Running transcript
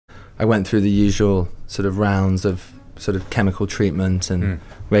I went through the usual sort of rounds of sort of chemical treatment and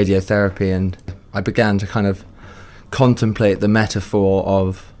radiotherapy, and I began to kind of contemplate the metaphor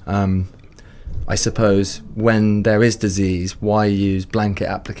of, I suppose, when there is disease, why use blanket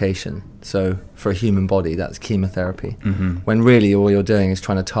application? So for a human body, that's chemotherapy, when really all you're doing is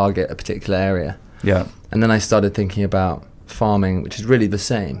trying to target a particular area. Yeah. And then I started thinking about farming, which is really the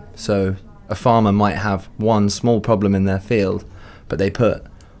same. So a farmer might have one small problem in their field, but they put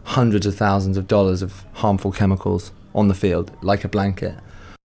hundreds of thousands of dollars of harmful chemicals on the field like a blanket.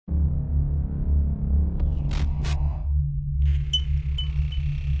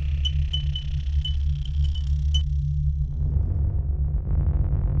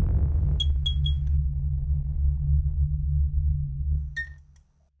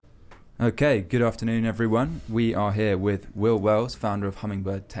 Okay, good afternoon everyone. We are here with Will Wells, founder of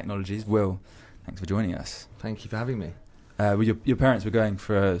Hummingbird Technologies. Will, thanks for joining us. Thank you for having me. Your parents were going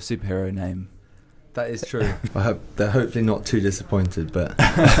for a superhero name. That is true. I hope they're hopefully not too disappointed, but...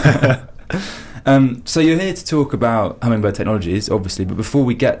 So you're here to talk about Hummingbird Technologies, obviously, but before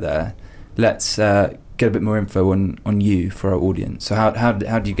we get there, let's get a bit more info on you for our audience. So how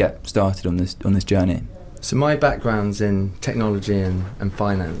do you get started on this journey? So my background's in technology and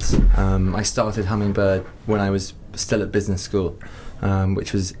finance. I started Hummingbird when I was still at business school,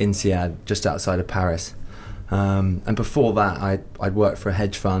 which was INSEAD, just outside of Paris. And before that, I'd worked for a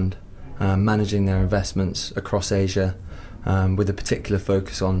hedge fund, managing their investments across Asia, with a particular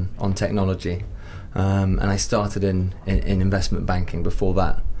focus on technology. And I started in investment banking before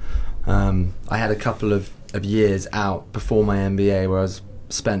that. I had a couple of years out before my MBA where I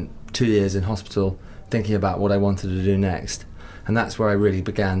spent 2 years in hospital thinking about what I wanted to do next. And that's where I really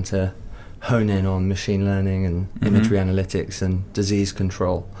began to hone in on machine learning and imagery analytics and disease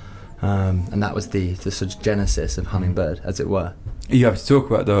control. And that was the sort of genesis of Hummingbird, as it were. You have to talk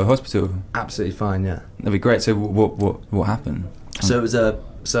about the hospital. Absolutely fine, yeah. That'd be great. So what happened? So it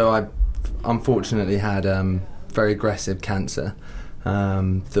was I unfortunately had very aggressive cancer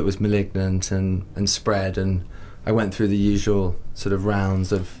that was malignant and spread, and I went through the usual sort of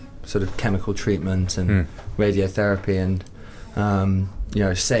rounds of sort of chemical treatment and radiotherapy,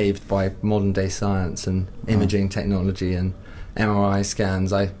 and saved by modern day science and imaging technology and MRI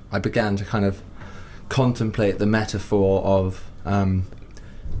scans, I began to kind of contemplate the metaphor of,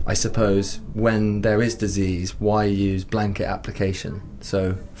 I suppose, when there is disease, why use blanket application?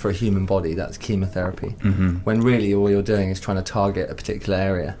 So for a human body, that's chemotherapy, when really all you're doing is trying to target a particular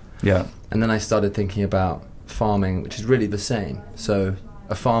area. Yeah. And then I started thinking about farming, which is really the same. So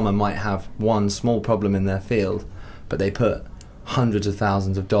a farmer might have one small problem in their field, but they put hundreds of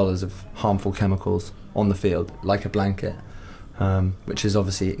thousands of dollars of harmful chemicals on the field like a blanket, which is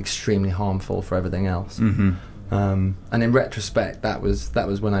obviously extremely harmful for everything else. And in retrospect, that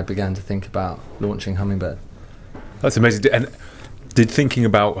was when I began to think about launching Hummingbird. That's amazing. And did thinking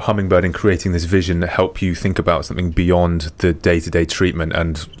about Hummingbird and creating this vision help you think about something beyond the day-to-day treatment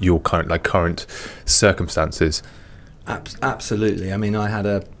and your current circumstances? Absolutely. I mean, I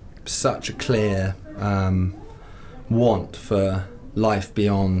had such a clear want for life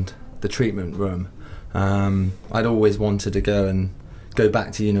beyond the treatment room. I'd always wanted to go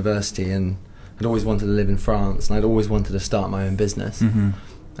back to university, and I'd always wanted to live in France, and I'd always wanted to start my own business.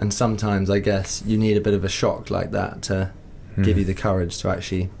 And sometimes I guess you need a bit of a shock like that to give you the courage to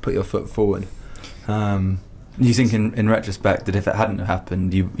actually put your foot forward. You think in retrospect that if it hadn't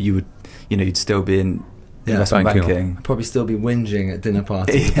happened, you'd still be in investment banking? I'd probably still be whinging at dinner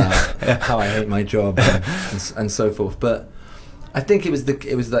parties about how I hate my job and so forth. But I think it was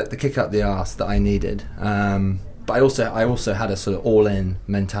like the kick up the arse that I needed. But I also had a sort of all-in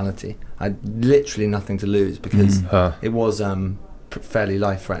mentality. I had literally nothing to lose because it was fairly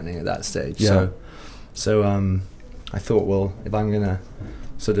life-threatening at that stage. Yeah. So I thought, well, if I'm gonna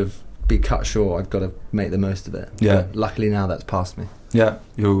sort of be cut short, I've got to make the most of it. Yeah. But luckily now that's past me. Yeah,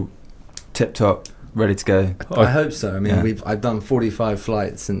 you're tip-top, ready to go. I hope so. I mean, I've done 45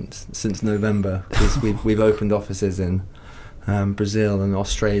 flights since November because we've opened offices in Brazil and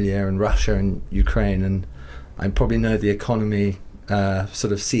Australia and Russia and Ukraine, and I probably know the economy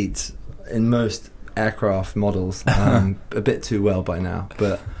sort of seats in most aircraft models a bit too well by now.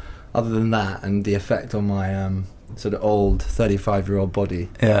 But other than that and the effect on my sort of old 35-year-old body,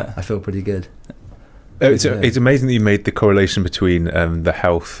 I feel pretty good. It's amazing that you made the correlation between the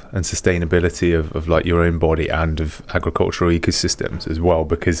health and sustainability of like your own body and of agricultural ecosystems as well,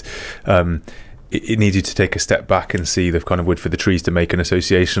 because it needs you to take a step back and see the kind of wood for the trees to make an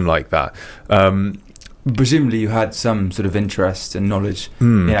association like that. Presumably you had some sort of interest and knowledge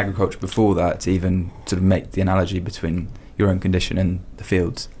in agriculture before that to even sort of make the analogy between your own condition and the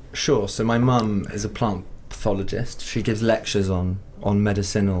fields. Sure. So my mum is a plant pathologist. She gives lectures on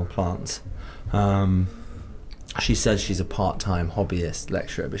medicinal plants. She says she's a part-time hobbyist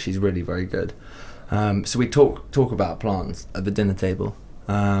lecturer, but she's really very good. So we talk about plants at the dinner table.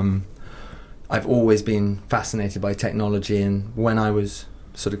 I've always been fascinated by technology, and when I was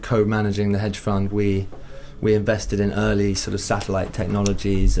sort of co-managing the hedge fund, we invested in early sort of satellite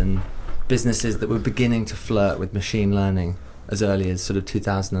technologies and businesses that were beginning to flirt with machine learning as early as sort of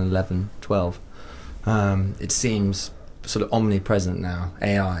 2011, 12. It seems sort of omnipresent now,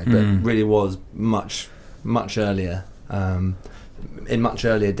 AI, but really was much earlier. In much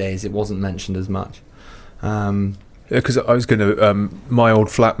earlier days, it wasn't mentioned as much. Because I was going to, my old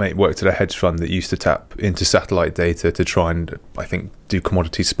flatmate worked at a hedge fund that used to tap into satellite data to try and, I think, do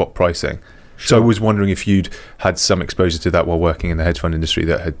commodity spot pricing. Sure. So I was wondering if you'd had some exposure to that while working in the hedge fund industry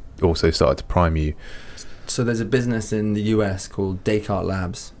that had also started to prime you. So there's a business in the US called Descartes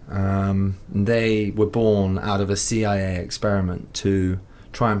Labs. They were born out of a CIA experiment to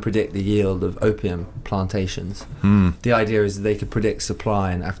try and predict the yield of opium plantations. The idea is that they could predict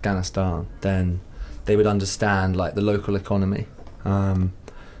supply in Afghanistan, then they would understand like the local economy. And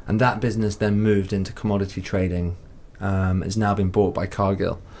that business then moved into commodity trading. It's now been bought by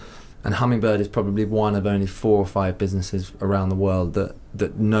Cargill. And Hummingbird is probably one of only 4 or 5 businesses around the world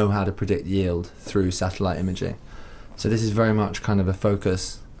that know how to predict yield through satellite imaging. So this is very much kind of a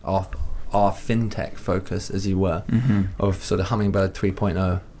focus of our fintech focus, as you were, of sort of Hummingbird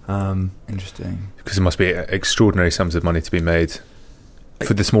 3.0. Interesting. Because there must be extraordinary sums of money to be made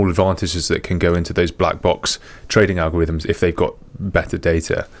for the small advantages that can go into those black box trading algorithms if they've got better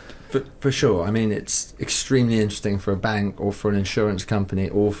data. For sure. I mean, it's extremely interesting for a bank or for an insurance company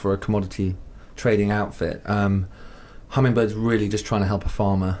or for a commodity trading outfit. Hummingbird's really just trying to help a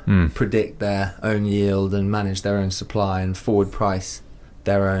farmer predict their own yield and manage their own supply and forward price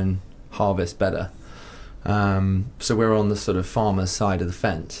their own harvest better. So we're on the sort of farmer's side of the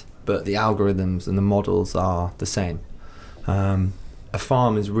fence, but the algorithms and the models are the same. A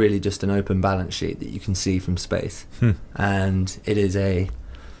farm is really just an open balance sheet that you can see from space, and it is a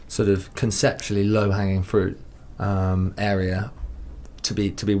sort of conceptually low-hanging fruit area to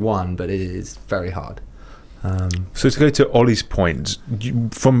be won, but it is very hard. So to go to Ollie's point,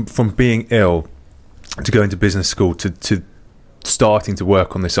 from being ill to going to business school to starting to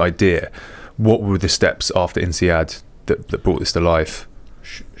work on this idea, what were the steps after INSEAD that brought this to life?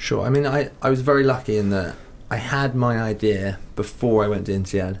 Sure. I mean, I was very lucky in that I had my idea before I went to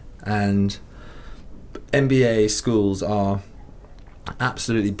INSEAD, and MBA schools are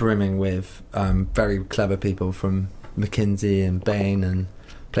absolutely brimming with very clever people from McKinsey and Bain and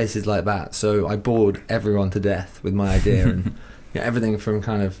places like that. So I bored everyone to death with my idea, and everything from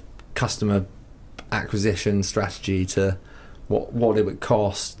kind of customer acquisition strategy to what it would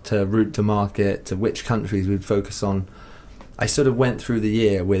cost, to route to market, to which countries we'd focus on. I sort of went through the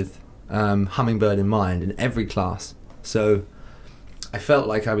year with Hummingbird in mind in every class. So I felt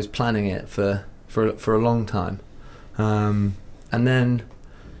like I was planning it for a long time. And then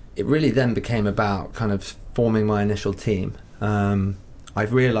it really then became about kind of forming my initial team.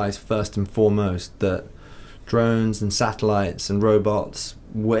 I've realised first and foremost that drones and satellites and robots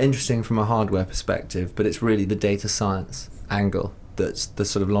were interesting from a hardware perspective, but it's really the data science angle that's the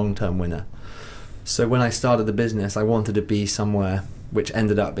sort of long-term winner. So when I started the business, I wanted to be somewhere which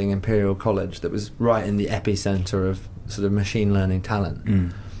ended up being Imperial College, that was right in the epicenter of sort of machine learning talent.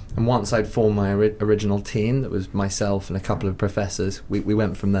 And once I'd formed my original team, that was myself and a couple of professors, we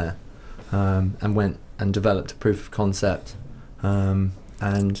went from there and went and developed a proof of concept, and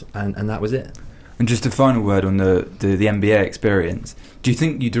that was it. And just a final word on the MBA experience. Do you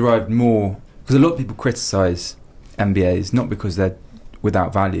think you derived more, because a lot of people criticise MBAs, not because they're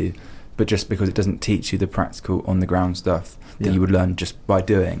without value, but just because it doesn't teach you the practical on-the-ground stuff that you would learn just by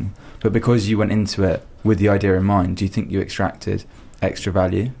doing. But because you went into it with the idea in mind, do you think you extracted extra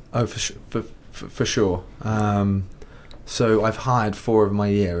value? Oh, for sure. So I've hired 4 of my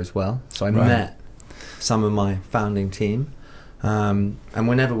year as well. So I met some of my founding team, and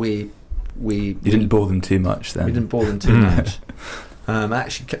whenever we didn't bore them too much then. We didn't bore them too much.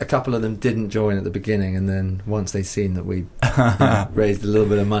 Actually, a couple of them didn't join at the beginning, and then once they'd seen that we raised a little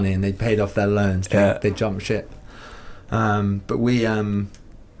bit of money and they'd paid off their loans, they jumped ship. But we, I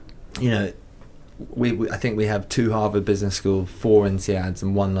think we have 2 Harvard Business School, 4 INSEADs,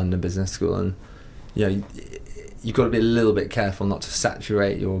 and 1 London Business School, and you've got to be a little bit careful not to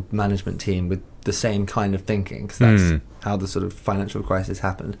saturate your management team with the same kind of thinking, because that's how the sort of financial crisis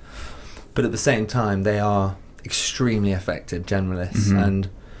happened. But at the same time, they are extremely effective generalists, and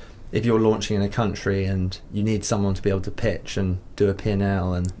if you're launching in a country and you need someone to be able to pitch and do a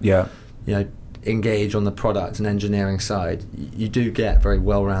P&L and engage on the product and engineering side, you do get very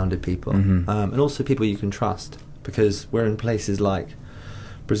well-rounded people, and also people you can trust, because we're in places like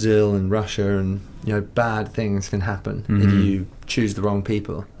Brazil and Russia, and bad things can happen if you choose the wrong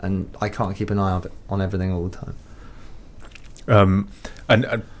people, and I can't keep an eye on everything all the time.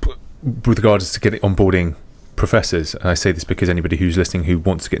 And with regards to getting onboarding professors, and I say this because anybody who's listening who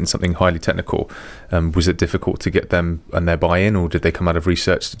wants to get in something highly technical, was it difficult to get them and their buy-in, or did they come out of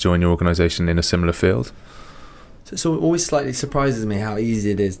research to join your organisation in a similar field? So it always slightly surprises me how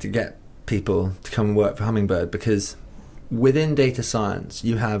easy it is to get people to come and work for Hummingbird, because within data science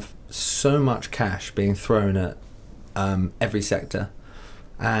you have so much cash being thrown at every sector,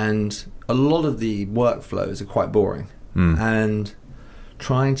 and a lot of the workflows are quite boring, and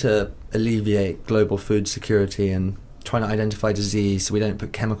trying to alleviate global food security and trying to identify disease so we don't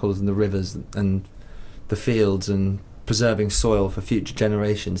put chemicals in the rivers and the fields, and preserving soil for future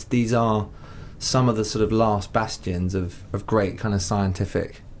generations. These are some of the sort of last bastions of great kind of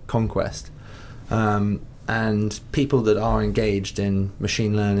scientific conquest. And people that are engaged in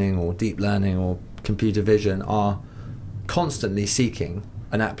machine learning or deep learning or computer vision are constantly seeking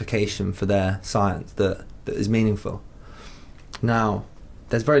an application for their science that is meaningful. Now,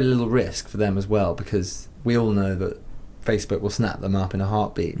 there's very little risk for them as well, because we all know that Facebook will snap them up in a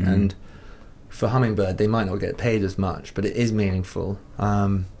heartbeat, and for Hummingbird they might not get paid as much, but it is meaningful,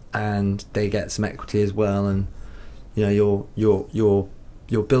 and they get some equity as well, and you're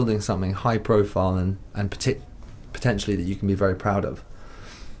building something high profile and potentially that you can be very proud of.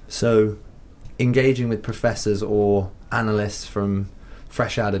 So engaging with professors or analysts from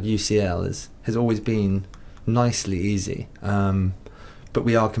fresh out of UCL has always been nicely easy. But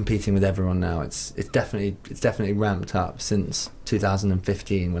we are competing with everyone now. It's definitely ramped up since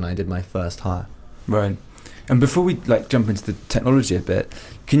 2015 when I did my first hire. Right. And before we jump into the technology a bit,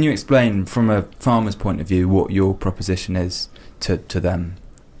 can you explain from a farmer's point of view what your proposition is to them?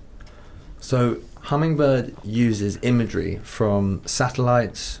 So Hummingbird uses imagery from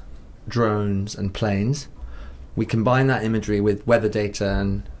satellites, drones and planes. We combine that imagery with weather data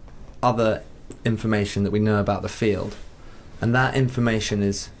and other information that we know about the field, and that information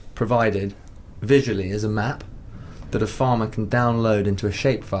is provided visually as a map that a farmer can download into a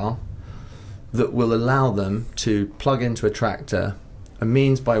shapefile that will allow them to plug into a tractor a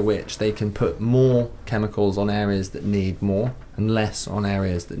means by which they can put more chemicals on areas that need more and less on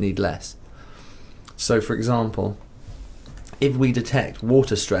areas that need less. So for example, if we detect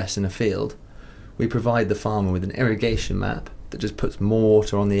water stress in a field, we provide the farmer with an irrigation map that just puts more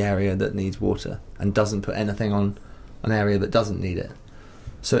water on the area that needs water and doesn't put anything on an area that doesn't need it.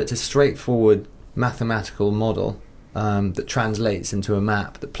 So it's a straightforward mathematical model that translates into a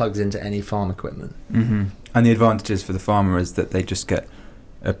map that plugs into any farm equipment. And the advantages for the farmer is that they just get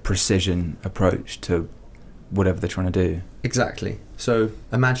a precision approach to whatever they're trying to do. Exactly. So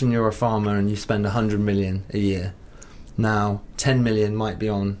imagine you're a farmer and you spend 100 million a year. Now 10 million might be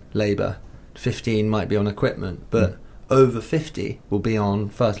on labour, 15 might be on equipment, but over 50 will be on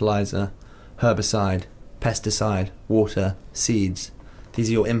fertiliser, herbicide, pesticide, water, seeds. These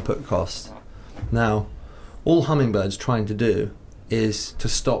are your input costs. Now, all Hummingbird's trying to do is to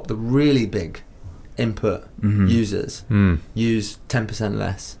stop the really big input users use 10%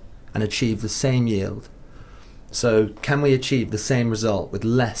 less and achieve the same yield. So can we achieve the same result with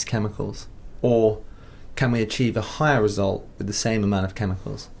less chemicals, or can we achieve a higher result with the same amount of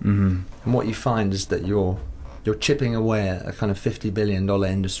chemicals? And what you find is that you're chipping away at a kind of $50 billion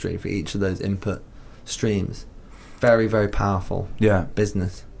industry for each of those input streams. Very, very powerful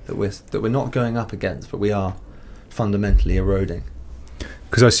business that we're not going up against, but we are fundamentally eroding.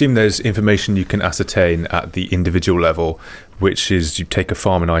 Because I assume there's information you can ascertain at the individual level, which is you take a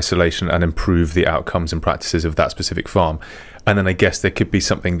farm in isolation and improve the outcomes and practices of that specific farm. And then I guess there could be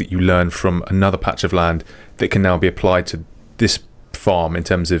something that you learn from another patch of land that can now be applied to this farm in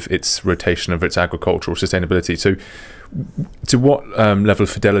terms of its rotation of its agricultural sustainability. So to what level of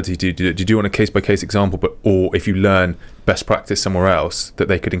fidelity do you do on a case-by-case example, or if you learn best practice somewhere else that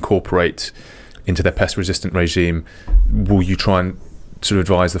they could incorporate into their pest-resistant regime, will you try and sort of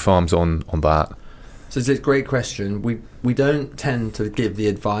advise the farms on that? So it's a great question. We don't tend to give the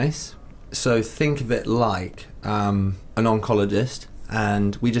advice. So think of it like an oncologist,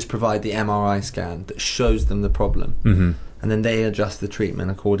 and we just provide the MRI scan that shows them the problem, and then they adjust the treatment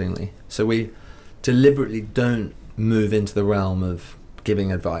accordingly. So we deliberately don't move into the realm of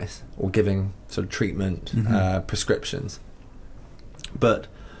giving advice or giving sort of treatment prescriptions. But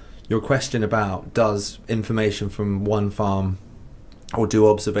your question about does information from one farm or do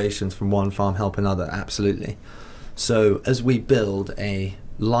observations from one farm help another? Absolutely. So as we build a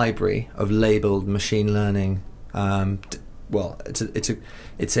library of labeled machine learning, it's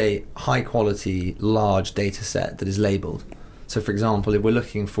a high quality large data set that is labeled. So for example, if we're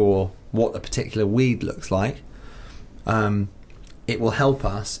looking for what a particular weed looks like, it will help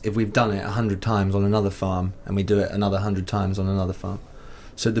us if we've done it 100 times on another farm and we do it another 100 times on another farm.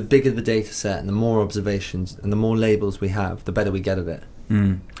 So the bigger the data set and the more observations and the more labels we have, the better we get at it.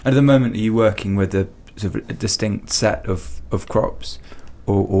 And at the moment, are you working with a sort of a distinct set of crops,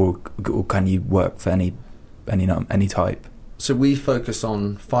 or can you work for any type? So we focus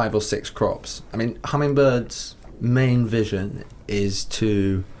on 5 or 6 crops. I mean, Hummingbird's main vision is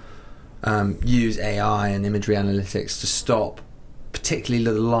to use AI and imagery analytics to stop particularly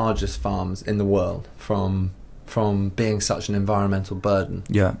the largest farms in the world from being such an environmental burden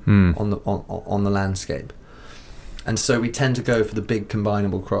on the landscape. And so we tend to go for the big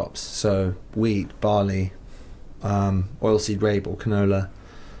combinable crops, so wheat, barley, oilseed rape or canola,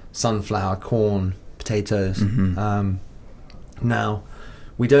 sunflower, corn, potatoes. Now,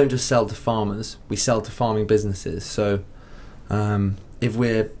 we don't just sell to farmers, we sell to farming businesses. So if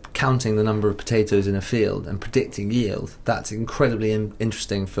we're counting the number of potatoes in a field and predicting yield, that's incredibly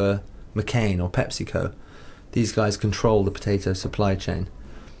interesting for McCain or PepsiCo. These guys control the potato supply chain.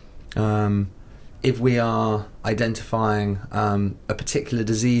 If we are identifying a particular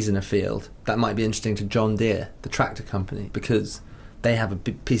disease in a field, that might be interesting to John Deere, the tractor company, because they have a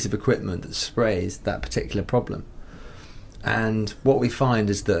big piece of equipment that sprays that particular problem. And what we find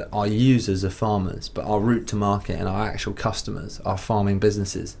is that our users are farmers, but our route to market and our actual customers are farming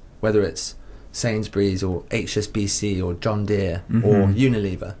businesses, whether it's Sainsbury's or HSBC or John Deere or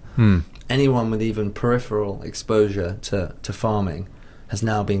Unilever. Anyone with even peripheral exposure to farming has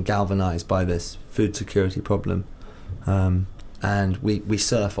now been galvanized by this food security problem, and we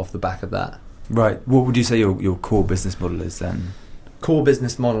surf off the back of that. Right. What would you say your core business model is then? Core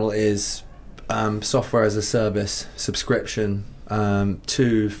business model is software as a service subscription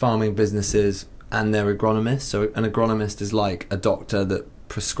to farming businesses and their agronomists. So an agronomist is like a doctor that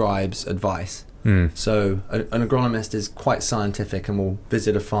prescribes advice. So an agronomist is quite scientific and will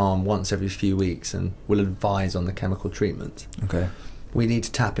visit a farm once every few weeks and will advise on the chemical treatment. Okay. We need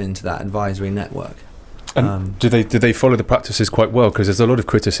to tap into that advisory network. And do they follow the practices quite well? Because there's a lot of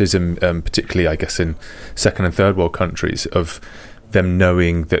criticism, particularly I guess in second and third world countries, of them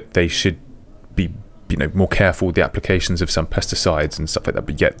knowing that they should be more careful with the applications of some pesticides and stuff like that,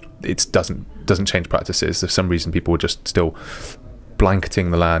 but yet it doesn't change practices. For some reason, people are just still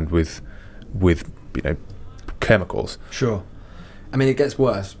blanketing the land with chemicals. Sure. I mean, it gets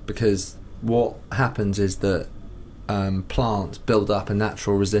worse because what happens is that plants build up a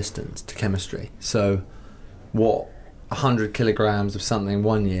natural resistance to chemistry. So what 100 kilograms of something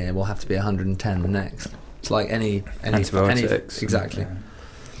one year will have to be 110 the next. It's like any antibiotics. Exactly.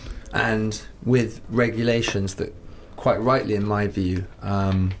 And with regulations that, quite rightly in my view,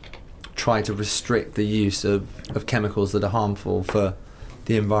 try to restrict the use of chemicals that are harmful for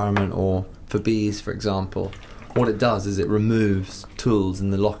the environment or for bees, for example, what it does is it removes tools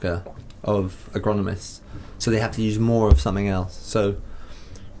in the locker of agronomists, so they have to use more of something else. So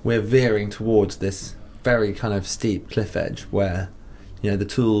we're veering towards this very kind of steep cliff edge where the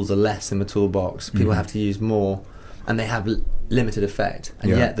tools are less in the toolbox, people have to use more, and they have limited effect, and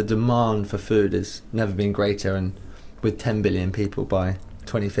yet the demand for food has never been greater, and with 10 billion people by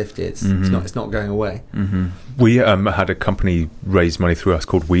 2050 it's not going away. We had a company raise money through us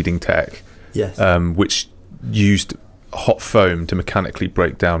called Weeding Tech, yes, which used hot foam to mechanically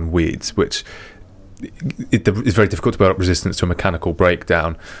break down weeds, which is very difficult to build up resistance to a mechanical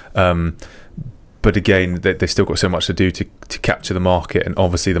breakdown. But again, they've still got so much to do to capture the market, and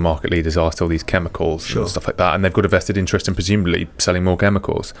obviously the market leaders are still these chemicals and stuff like that, and they've got a vested interest in presumably selling more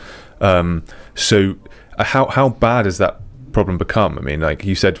chemicals. So how bad has that problem become? I mean, like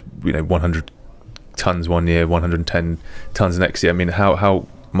you said, 100 tons one year, 110 tons next year. I mean, how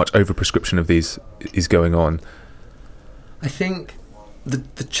much overprescription of these is going on? I think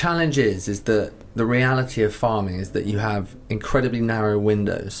the challenge is that the reality of farming is that you have incredibly narrow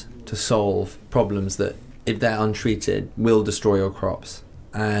windows to solve problems that, if they're untreated, will destroy your crops.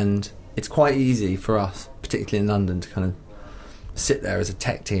 And it's quite easy for us, particularly in London, to kind of sit there as a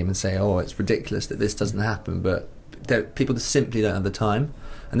tech team and say, oh, it's ridiculous that this doesn't happen, but people simply don't have the time.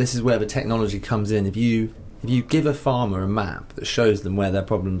 And this is where the technology comes in. If you give a farmer a map that shows them where their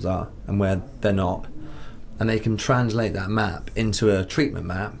problems are and where they're not, and they can translate that map into a treatment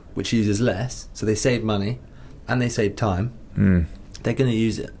map which uses less, so they save money and they save time, they're going to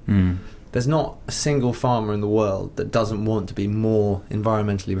use it. there's not a single farmer in the world that doesn't want to be more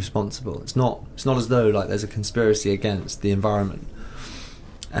environmentally responsible. It's not as though like there's a conspiracy against the environment.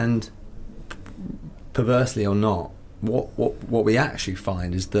 And perversely or not, what we actually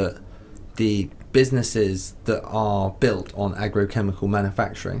find is that the businesses that are built on agrochemical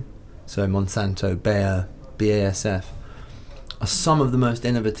manufacturing, so Monsanto, Bayer, BASF, are some of the most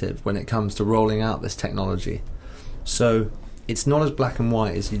innovative when it comes to rolling out this technology. So it's not as black and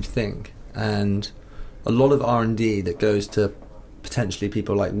white as you'd think, and a lot of R&D that goes to potentially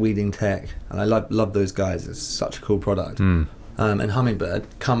people like Weeding Tech, and I love those guys, it's such a cool product, and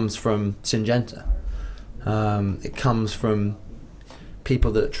Hummingbird comes from Syngenta. It comes from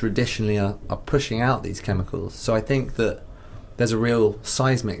people that traditionally are pushing out these chemicals. So I think that there's a real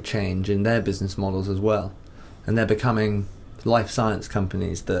seismic change in their business models as well, and they're becoming life science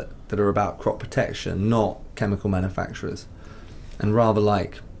companies that are about crop protection, not chemical manufacturers, and rather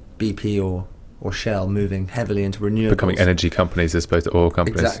like BP or Shell moving heavily into renewables, becoming energy companies as opposed to oil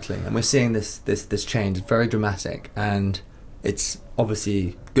companies. Exactly, and we're seeing this change. It's very dramatic, and it's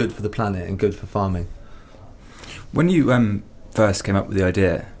obviously good for the planet and good for farming. When you first came up with the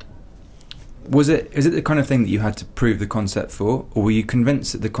idea, is it the kind of thing that you had to prove the concept for, or were you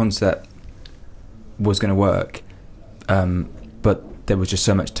convinced that the concept was going to work, but there was just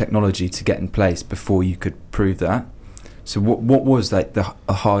so much technology to get in place before you could prove that? So what was like the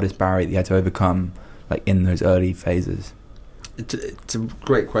hardest barrier that you had to overcome, like in those early phases? It's a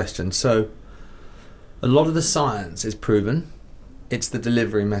great question. So a lot of the science is proven. It's the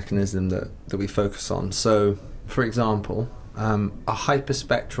delivery mechanism that we focus on. So for example, a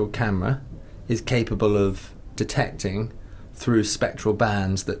hyperspectral camera is capable of detecting through spectral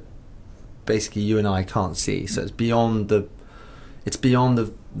bands that basically you and I can't see. So it's beyond the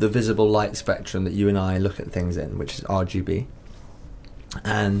visible light spectrum that you and I look at things in, which is RGB.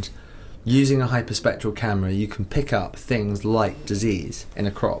 And using a hyperspectral camera, you can pick up things like disease in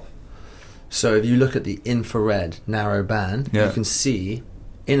a crop. So if you look at the infrared narrow band, you can see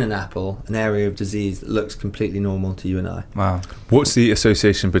in an apple an area of disease that looks completely normal to you and I. Wow. What's the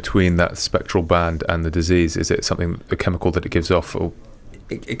association between that spectral band and the disease? Is it something, a chemical that it gives off? Or?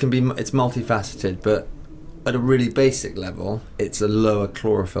 It's multifaceted, but at a really basic level, it's a lower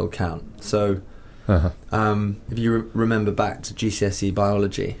chlorophyll count. So if you remember back to GCSE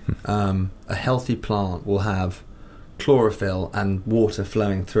biology, a healthy plant will have chlorophyll and water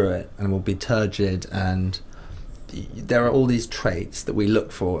flowing through it and will be turgid, and there are all these traits that we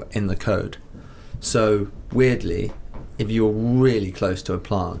look for in the code. So weirdly, if you're really close to a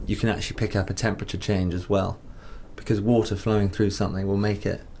plant, you can actually pick up a temperature change as well, because water flowing through something will make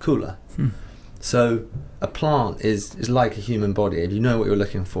it cooler. So a plant is like a human body. If you know what you're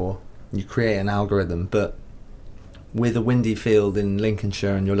looking for, you create an algorithm. But with a windy field in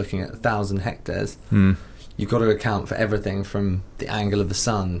Lincolnshire and you're looking at 1,000 hectares, you've got to account for everything from the angle of the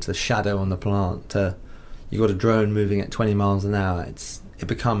sun to the shadow on the plant to you've got a drone moving at 20 miles an hour. It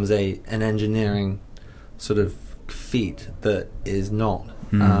becomes an engineering sort of feat that is not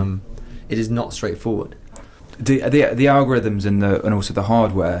it is not straightforward. The algorithms and also the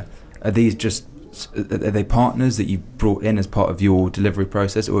hardware, are they partners that you brought in as part of your delivery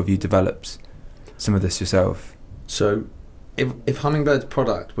process, or have you developed some of this yourself? So if Hummingbird's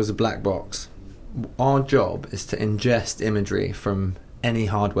product was a black box, our job is to ingest imagery from any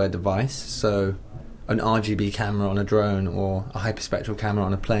hardware device, so an RGB camera on a drone, or a hyperspectral camera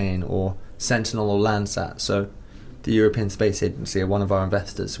on a plane, or Sentinel or Landsat. So the European Space Agency are one of our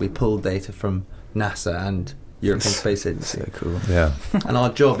investors. We pull data from NASA and European Space Agency. So cool. Yeah. And our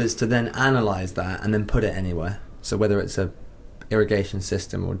job is to then analyse that and then put it anywhere. So whether it's a irrigation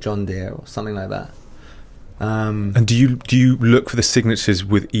system or John Deere or something like that. And do you look for the signatures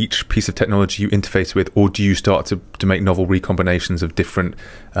with each piece of technology you interface with, or do you start to make novel recombinations of different,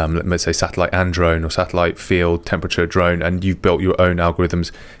 let's say satellite and drone, or satellite field temperature drone, and you've built your own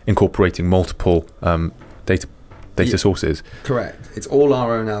algorithms incorporating multiple data sources? Correct. It's all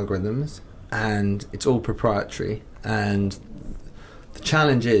our own algorithms, and it's all proprietary. And the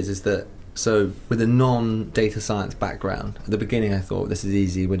challenge is that, so with a non-data science background, at the beginning I thought this is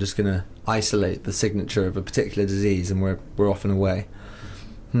easy, we're just going to isolate the signature of a particular disease and we're off and away.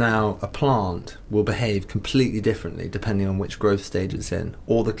 Now a plant will behave completely differently depending on which growth stage it's in,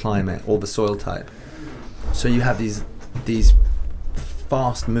 or the climate, or the soil type. So you have these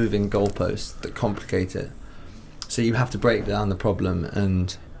fast moving goalposts that complicate it. So you have to break down the problem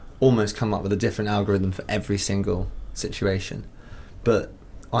and almost come up with a different algorithm for every single situation. But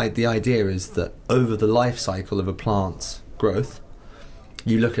the idea is that over the life cycle of a plant's growth,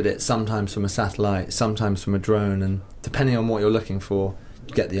 you look at it sometimes from a satellite, sometimes from a drone, and depending on what you're looking for,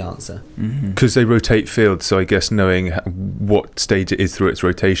 get the answer. Because they rotate fields, so I guess knowing what stage it is through its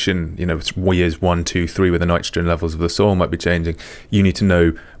rotation, it's years 1, 2, 3, where the nitrogen levels of the soil might be changing, you need to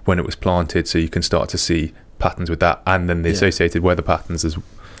know when it was planted so you can start to see patterns with that, and then the associated weather patterns as well.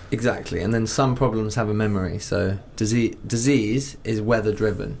 Exactly, and then some problems have a memory. So disease is weather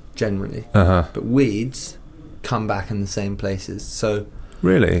driven generally, but weeds come back in the same places. So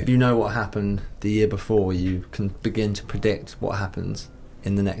really, if you know what happened the year before, you can begin to predict what happens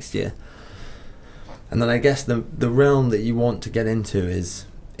in the next year. And then I guess the realm that you want to get into is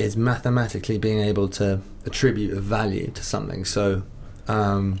mathematically being able to attribute a value to something. So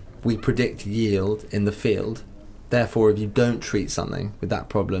we predict yield in the field. Therefore, if you don't treat something with that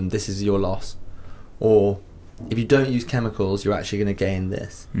problem, this is your loss. Or if you don't use chemicals, you're actually going to gain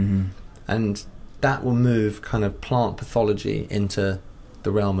this. And that will move kind of plant pathology into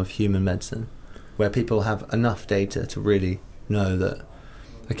the realm of human medicine, where people have enough data to really know that,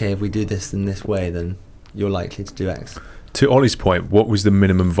 okay, if we do this in this way, then you're likely to do X. To Ollie's point, what was the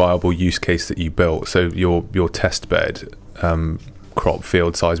minimum viable use case that you built? So your test bed crop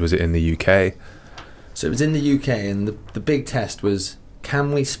field size, was it in the UK? So it was in the UK, and the big test was,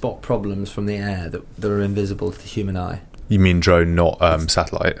 can we spot problems from the air that are invisible to the human eye? You mean drone, not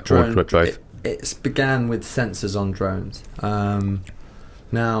satellite? Drone, or both? It began with sensors on drones.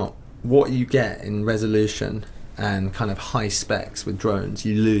 Now, what you get in resolution and kind of high specs with drones,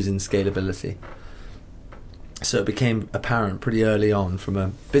 you lose in scalability. So it became apparent pretty early on from a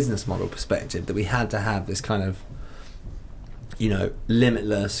business model perspective that we had to have this kind of,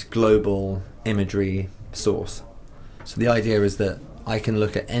 limitless global imagery source. So the idea is that I can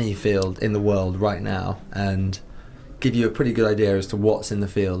look at any field in the world right now and give you a pretty good idea as to what's in the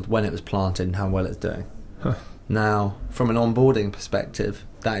field, when it was planted, and how well it's doing. Now, from an onboarding perspective,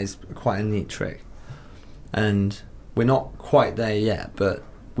 that is quite a neat trick. And we're not quite there yet, but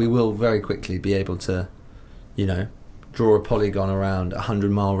we will very quickly be able to, draw a polygon around a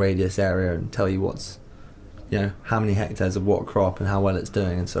 100-mile radius area and tell you what's, how many hectares of what crop and how well it's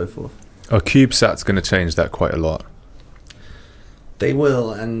doing and so forth. Are CubeSats going to change that quite a lot? They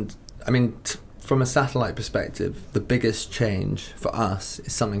will, and I mean, from a satellite perspective, the biggest change for us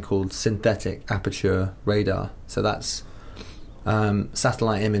is something called synthetic aperture radar. So that's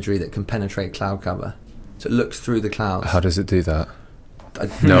satellite imagery that can penetrate cloud cover. So it looks through the clouds. How does it do that?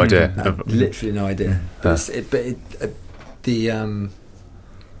 No idea. Literally no idea. But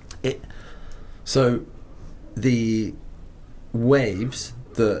so the waves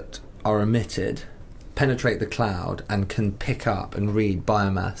that are emitted penetrate the cloud and can pick up and read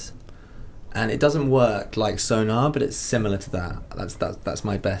biomass. And it doesn't work like sonar, but it's similar to that. That's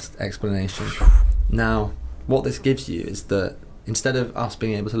my best explanation. Now, what this gives you is that instead of us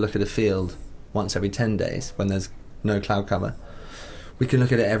being able to look at a field once every 10 days when there's no cloud cover, we can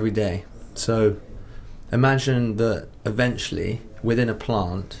look at it every day. So imagine that eventually, within a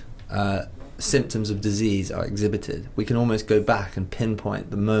plant, symptoms of disease are exhibited. We can almost go back and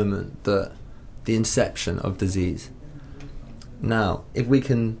pinpoint the moment that the inception of disease. Now, if we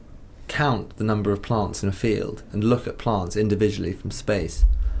can count the number of plants in a field and look at plants individually from space,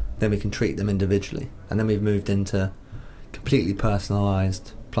 then we can treat them individually. And then we've moved into completely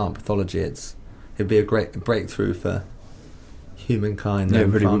personalised plant pathology. It'd be a great breakthrough for humankind. Yeah, it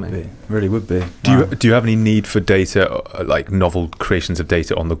really farming. would be. Really would be. Do you have any need for data, like novel creations of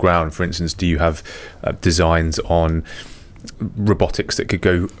data on the ground? For instance, do you have designs on robotics that could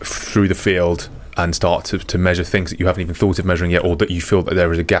go through the field and start to measure things that you haven't even thought of measuring yet, or that you feel that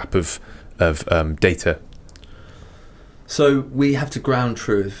there is a gap of data? So we have to ground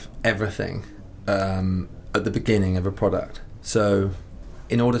truth everything at the beginning of a product. So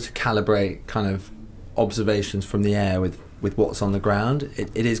in order to calibrate kind of observations from the air with what's on the ground,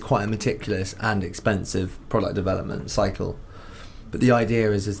 it is quite a meticulous and expensive product development cycle. But the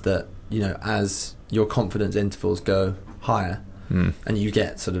idea is that, as your confidence intervals go higher, and you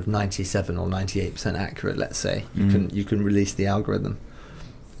get sort of 97 or 98% accurate, let's say, you can release the algorithm.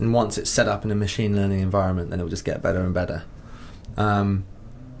 And once it's set up in a machine learning environment, then it'll just get better and better.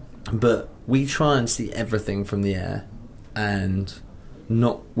 But we try and see everything from the air, and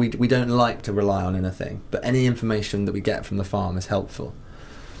we don't like to rely on anything, but any information that we get from the farm is helpful.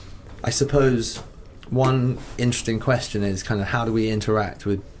 I suppose one interesting question is kind of how do we interact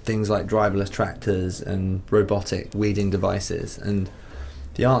with things like driverless tractors and robotic weeding devices, and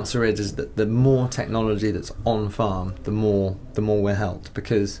the answer is that the more technology that's on farm, the more we're helped,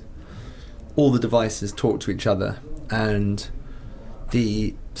 because all the devices talk to each other, and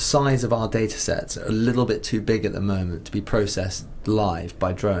the size of our data sets are a little bit too big at the moment to be processed live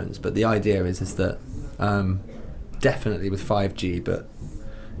by drones. But the idea is that definitely with 5G, but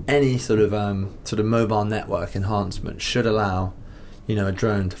any sort of mobile network enhancement should allow, a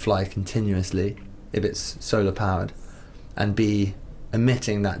drone to fly continuously if it's solar powered, and be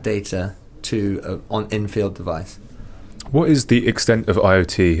emitting that data to an in-field device. What is the extent of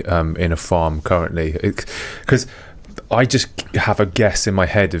IoT in a farm currently? Because I just have a guess in my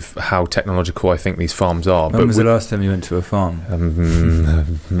head of how technological I think these farms are. When was the last time you went to a farm?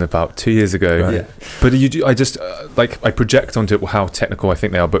 About 2 years ago. Right. Yeah. But I just I project onto how technical I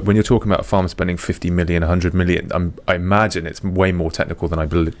think they are. But when you're talking about a farm spending 50 million, 100 million, I imagine it's way more technical than I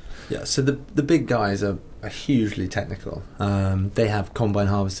believe. Yeah. So the big guys are hugely technical. They have combine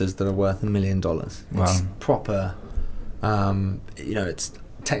harvesters that are worth $1 million. Wow. It's proper. It's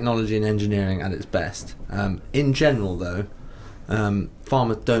technology and engineering at its best. In general, though,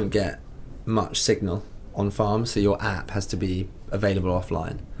 farmers don't get much signal on farms, so your app has to be available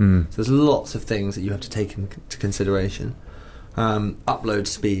offline. So there's lots of things that you have to take into consideration. Upload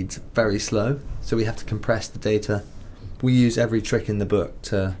speed's very slow, so we have to compress the data. We use every trick in the book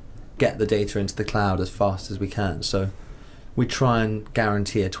to get the data into the cloud as fast as we can. So we try and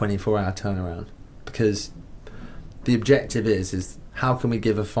guarantee a 24-hour turnaround, because the objective is how can we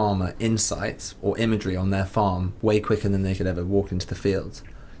give a farmer insights or imagery on their farm way quicker than they could ever walk into the fields?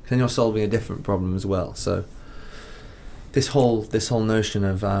 Then you're solving a different problem as well. So this whole notion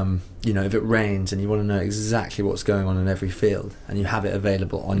of if it rains and you want to know exactly what's going on in every field, and you have it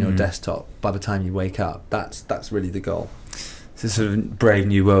available on your desktop by the time you wake up, that's really the goal. It's a sort of brave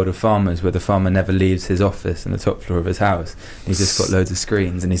new world of farmers where the farmer never leaves his office and the top floor of his house. He's just got loads of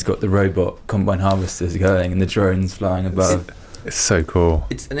screens, and he's got the robot combine harvesters going and the drones flying above. It's so cool.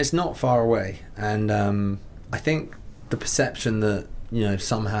 It's not far away, and I think the perception that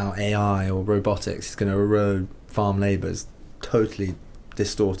somehow AI or robotics is going to erode farm labour is totally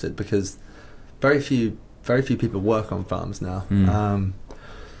distorted, because very few people work on farms now.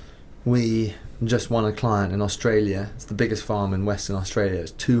 We just won a client in Australia. It's the biggest farm in Western Australia.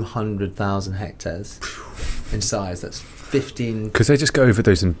 It's 200,000 hectares in size. That's 15. Because they just go over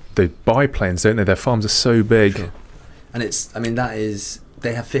those and they buy planes, don't they? Their farms are so big. Sure. And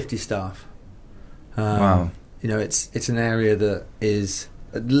they have 50 staff. Wow. It's an area that is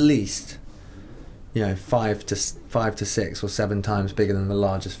at least 5 to 6 or 7 times bigger than the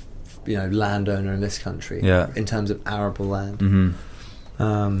largest landowner in this country. Yeah. In terms of arable land.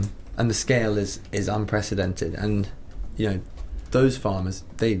 And the scale is unprecedented, and those farmers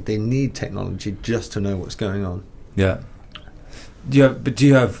they need technology just to know what's going on. Yeah. Do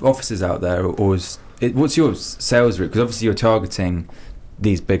you have offices out there, or what's your sales route? Because obviously you're targeting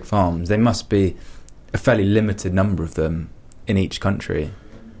these big farms. There must be a fairly limited number of them in each country.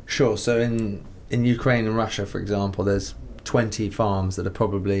 Sure. So in Ukraine and Russia, for example, there's 20 farms that are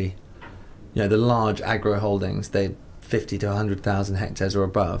probably the large agro holdings. They 50 to 100,000 hectares or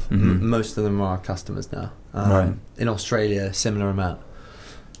above. Most of them are our customers now. Right. In Australia, similar amount.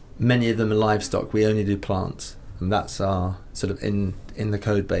 Many of them are livestock. We only do plants, and that's our sort of in the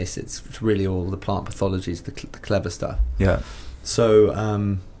code base. It's really all the plant pathologies, the clever stuff. Yeah. So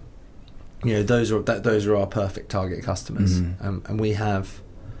those are our perfect target customers. And we have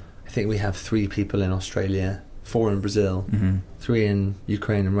 3 people in Australia, 4 in Brazil, 3 in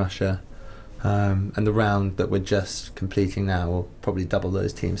Ukraine and Russia. And the round that we're just completing now will probably double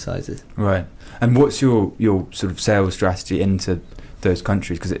those team sizes. Right. And what's your sort of sales strategy into those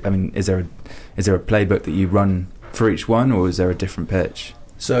countries? Because is there a playbook that you run for each one, or is there a different pitch?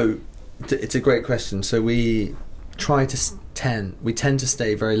 So it's a great question. So we tend to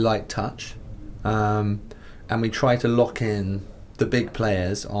stay very light touch, and we try to lock in the big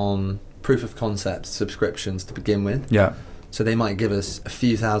players on proof of concept subscriptions to begin with. Yeah. So they might give us a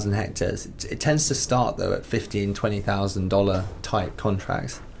few thousand hectares. It tends to start though at $15,000, $20,000 type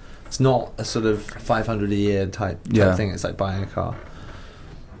contracts. It's not a sort of $500 a year type thing. It's like buying a car.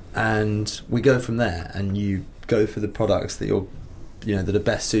 And we go from there, and you go for the products that that are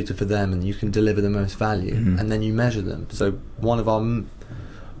best suited for them, and you can deliver the most value, and then you measure them. So one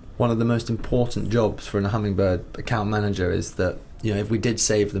of the most important jobs for a Hummingbird account manager is that if we did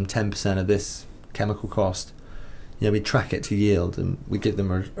save them 10% of this chemical cost, we track it to yield, and we give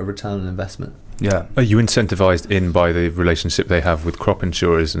them a return on investment. Yeah. Are you incentivized in by the relationship they have with crop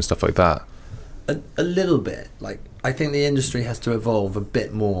insurers and stuff like that? A little bit. I think the industry has to evolve a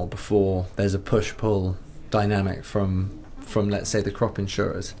bit more before there's a push-pull dynamic from let's say the crop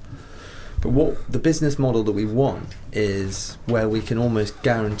insurers. But what the business model that we want is where we can almost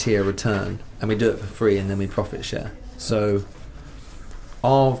guarantee a return, and we do it for free, and then we profit share. So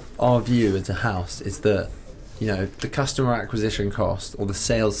our view as a house is that the customer acquisition cost or the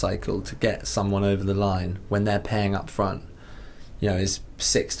sales cycle to get someone over the line when they're paying up front, is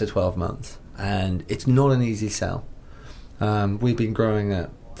 6 to 12 months, and it's not an easy sell. We've been growing at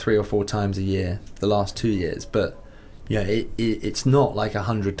 3 or 4 times a year the last 2 years, but it's not like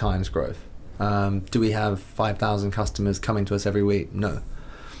 100 times growth. Do we have 5,000 customers coming to us every week? No.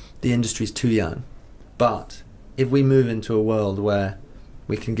 The industry's too young. But if we move into a world where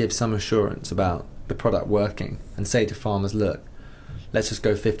we can give some assurance about the product working and say to farmers, look, let's just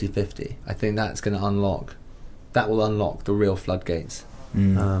go 50-50, I think that will unlock the real floodgates.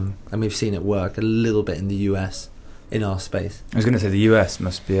 And we've seen it work a little bit in the US in our space. I was going to say the US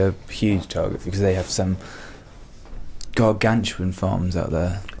must be a huge target because they have some gargantuan farms out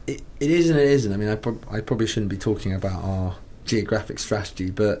there. It is and it isn't. I mean, I probably shouldn't be talking about our geographic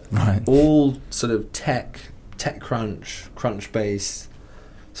strategy, but all sort of tech crunch based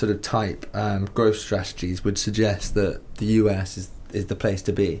sort of type growth strategies would suggest that the US is the place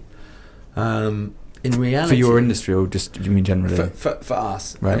to be. In reality, for your industry, or just you mean generally? For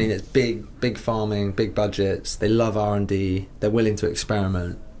us, right. I mean, it's big farming, big budgets. They love R&D. They're willing to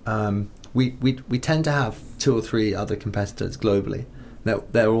experiment. We tend to have 2 or 3 other competitors globally.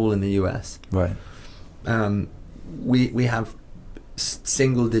 They're all in the US. Right. We have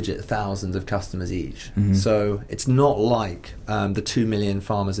single-digit thousands of customers each. So it's not like the 2 million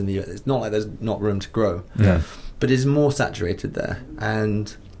farmers in the US. It's not like there's not room to grow. Yeah. But it's more saturated there.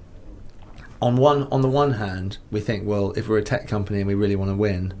 And on the one hand, we think, well, if we're a tech company and we really want to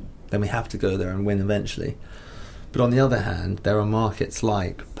win, then we have to go there and win eventually. But on the other hand, there are markets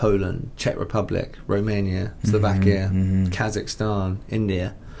like Poland, Czech Republic, Romania, Slovakia, Kazakhstan,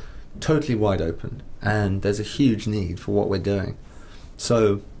 India, totally wide open. And there's a huge need for what we're doing.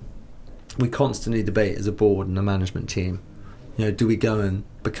 So we constantly debate as a board and a management team, do we go and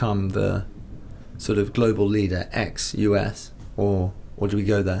become the sort of global leader ex-US, or do we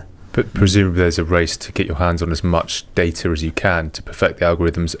go there? But presumably there's a race to get your hands on as much data as you can to perfect the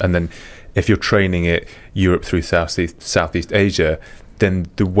algorithms, and then if you're training it Europe through Southeast Asia, then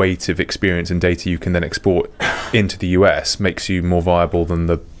the weight of experience and data you can then export into the US makes you more viable than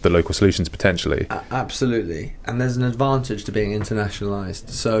the local solutions potentially. Absolutely, and there's an advantage to being internationalized.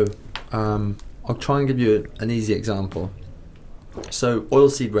 So I'll try and give you an easy example. So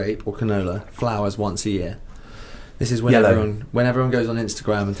oilseed rape or canola flowers once a year. This is when everyone goes on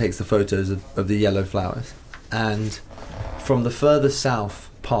Instagram and takes the photos of the yellow flowers. And from the furthest south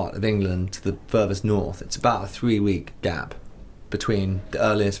part of England to the furthest north, it's about a 3-week gap between the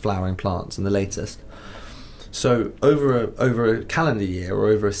earliest flowering plants and the latest. So over a calendar year or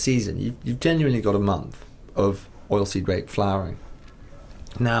over a season, you've genuinely got a month of oilseed rape flowering.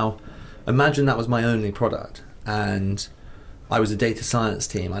 Now, imagine that was my only product, and I was a data science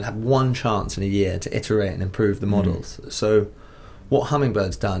team. I'd have one chance in a year to iterate and improve the models. So what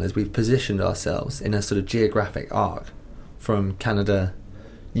Hummingbird's done is we've positioned ourselves in a sort of geographic arc from Canada,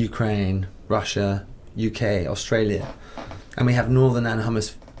 Ukraine, Russia, UK, Australia. And we have northern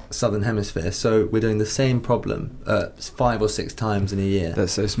and southern hemisphere. So we're doing the same problem 5 or 6 times in a year.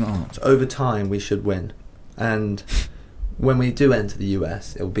 That's so smart. So over time, we should win. And when we do enter the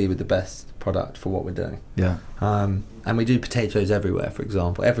US, it will be with the best product for what we're doing. Yeah. And we do potatoes everywhere, for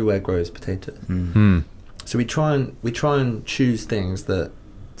example. Everywhere grows potatoes. So we try and choose things that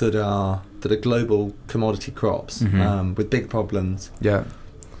are global commodity crops with big problems. Yeah.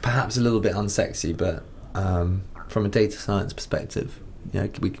 Perhaps a little bit unsexy, but from a data science perspective,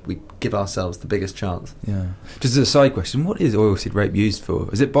 we give ourselves the biggest chance. Yeah. Just as a side question, what is oilseed rape used for?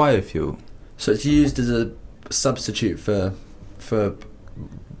 Is it biofuel? So it's used as a substitute for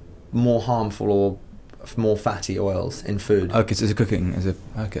more harmful or more fatty oils in food. Okay, so it's cooking.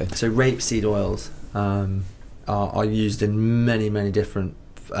 Okay. So rapeseed oils are used in many different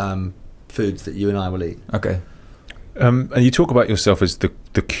foods that you and I will eat. Okay. And you talk about yourself as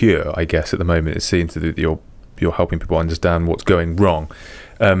the cure, I guess, at the moment. It seems that you're helping people understand what's going wrong.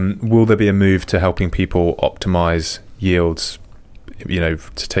 Will there be a move to helping people optimize yields,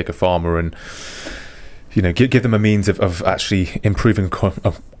 to take a farmer and, give them a means of actually improving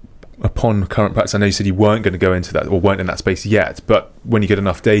upon current practice? I know you said you weren't going to go into that, or weren't in that space yet, but when you get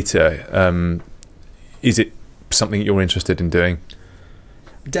enough data, is it something you're interested in doing?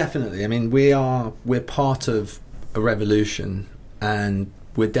 Definitely. I mean, we're part of a revolution, and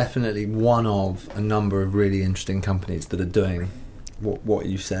we're definitely one of a number of really interesting companies that are doing what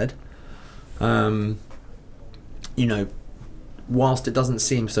you said. Whilst it doesn't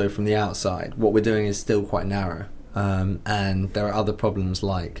seem so from the outside, what we're doing is still quite narrow. And there are other problems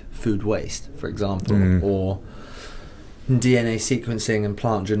like food waste, for example, or DNA sequencing and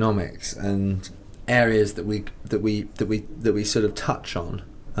plant genomics, and areas that we sort of touch on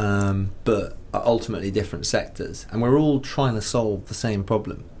but are ultimately different sectors, and we're all trying to solve the same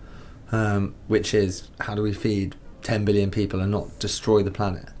problem, which is how do we feed 10 billion people and not destroy the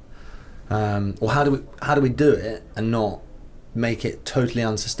planet, or how do we do it and not make it totally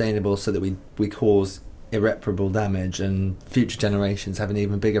unsustainable so that we cause irreparable damage and future generations have an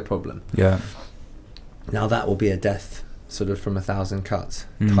even bigger problem. Now that will be a death sort of from 1,000 cuts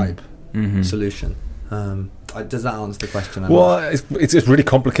type solution. Does that answer the question? Well, it's really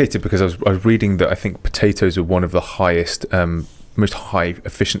complicated, because I was reading that I think potatoes are one of the highest, most high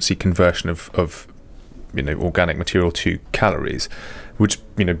efficiency conversion of organic material to calories, which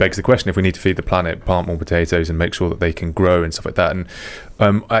begs the question: if we need to feed the planet, plant more potatoes and make sure that they can grow and stuff like that.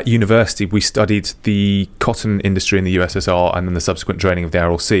 And at university, we studied the cotton industry in the USSR and then the subsequent draining of the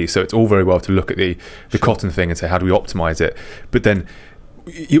Aral Sea. So it's all very well to look at the cotton thing and say, how do we optimize it? But then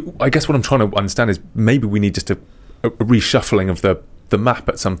I guess what I'm trying to understand is maybe we need just a reshuffling of the map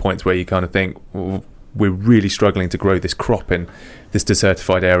at some points, where you kind of think, well, we're really struggling to grow this crop in this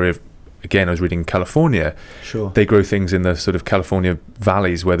desertified area. Again, I was reading California. Sure. They grow things in the sort of California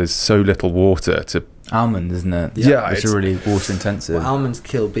valleys where there's so little water to... Almond, isn't it? Yeah. It's really water intensive. Well, almonds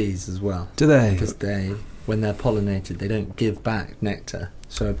kill bees as well. Do they? Because when they're pollinated, they don't give back nectar.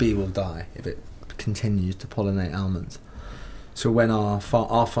 So a bee will die if it continues to pollinate almonds. So when our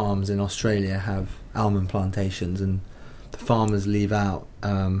farms in Australia have almond plantations, and the farmers leave out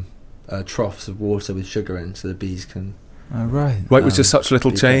troughs of water with sugar in so the bees can... Oh, right. Which are such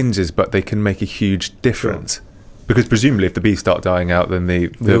little changes, but they can make a huge difference. Sure. Because presumably, if the bees start dying out, then we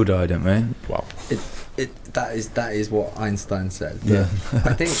all die, don't we? Wow. That is what Einstein said. Yeah.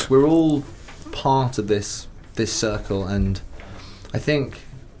 I think we're all part of this circle, and I think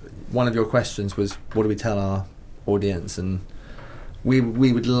one of your questions was, what do we tell our audience? And we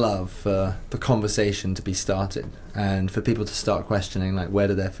would love for the conversation to be started, and for people to start questioning, like, where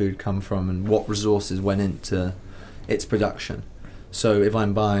did their food come from and what resources went into its production. So if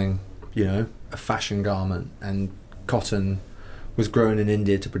I'm buying, a fashion garment and cotton was grown in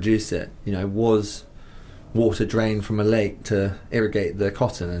India to produce it, was water drained from a lake to irrigate the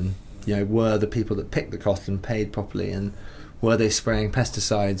cotton, and were the people that picked the cotton paid properly, and were they spraying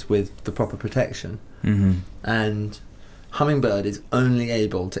pesticides with the proper protection? And Hummingbird is only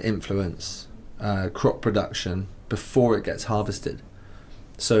able to influence crop production before it gets harvested.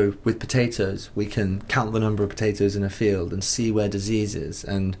 So with potatoes, we can count the number of potatoes in a field and see where disease is.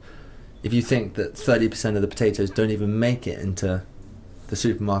 And if you think that 30% of the potatoes don't even make it into the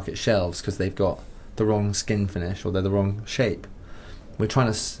supermarket shelves because they've got the wrong skin finish or they're the wrong shape, we're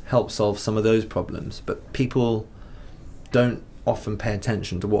trying to help solve some of those problems. But people don't often pay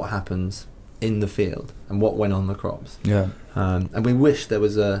attention to what happens in the field and what went on the crops. And we wish there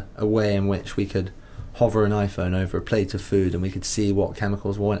was a way in which we could hover an iPhone over a plate of food and we could see what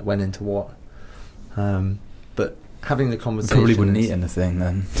chemicals went into what. But having the conversation... Probably wouldn't eat anything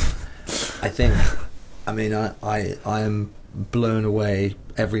then. I am blown away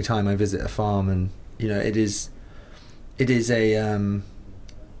every time I visit a farm, and it is a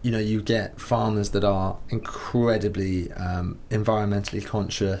you get farmers that are incredibly environmentally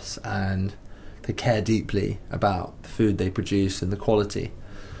conscious, and they care deeply about the food they produce and the quality.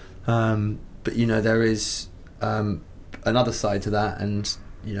 But there is another side to that, and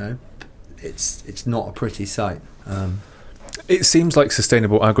it's not a pretty sight. It seems like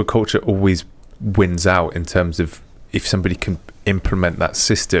sustainable agriculture always wins out in terms of, if somebody can implement that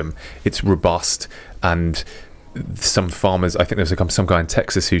system, it's robust. And some farmers, I think there's some guy in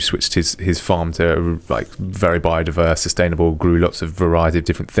Texas who switched his farm to very biodiverse, sustainable, grew lots of variety of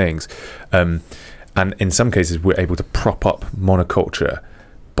different things, and in some cases we're able to prop up monoculture,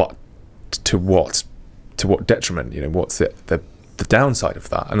 but to what detriment? What's the downside of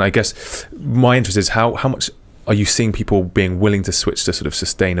that? And I guess my interest is how much are you seeing people being willing to switch to sort of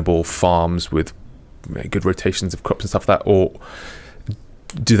sustainable farms with good rotations of crops and stuff like that, or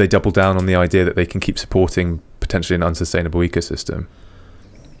do they double down on the idea that they can keep supporting potentially an unsustainable ecosystem?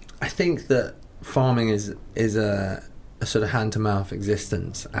 I think that farming is a sort of hand-to-mouth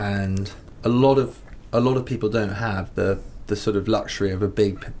existence, and a lot of people don't have the sort of luxury of a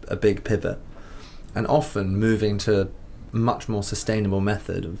big pivot, and often moving to a much more sustainable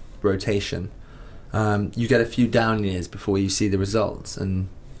method of rotation. You get a few down years before you see the results, and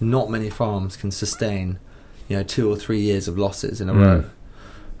not many farms can sustain 2 or 3 years of losses in a row.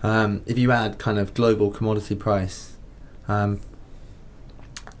 If you add kind of global commodity price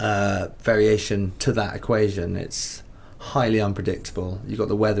variation to that equation, it's highly unpredictable. You've got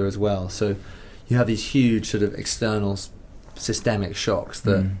the weather as well, so you have these huge sort of external systemic shocks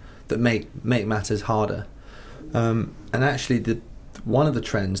that make matters harder. And actually, one of the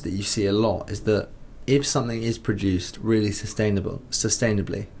trends that you see a lot is that if something is produced really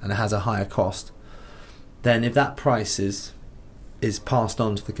sustainably, and it has a higher cost, then if that price is passed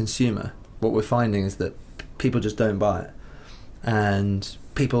on to the consumer, what we're finding is that people just don't buy it. And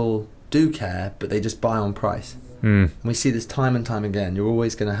people do care, but they just buy on price. And we see this time and time again. You're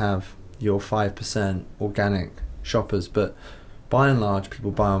always going to have your 5% organic shoppers, but by and large,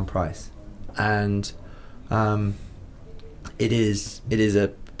 people buy on price. And it is a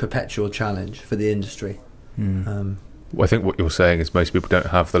perpetual challenge for the industry. Well, I think what you're saying is most people don't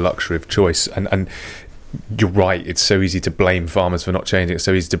have the luxury of choice, and you're right, it's so easy to blame farmers for not changing, it's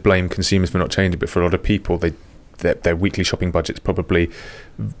so easy to blame consumers for not changing, but for a lot of people, their weekly shopping budget's probably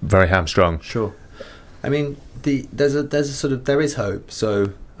very hamstrung. Sure. I mean, there is hope.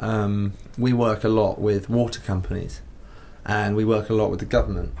 So we work a lot with water companies, and we work a lot with the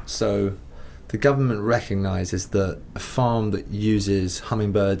government. So the government recognises that a farm that uses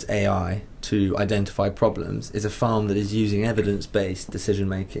Hummingbird's AI to identify problems is a farm that is using evidence-based decision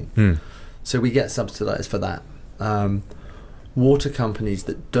making. So we get subsidised for that. Water companies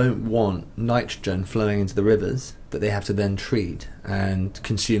that don't want nitrogen flowing into the rivers that they have to then treat and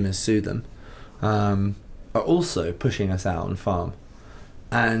consumers sue them, are also pushing us out on farm.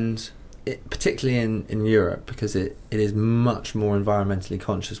 And particularly in Europe, because it is much more environmentally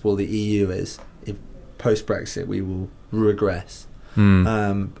conscious. Well, the EU is. If post-Brexit we will regress.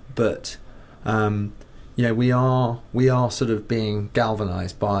 But we are sort of being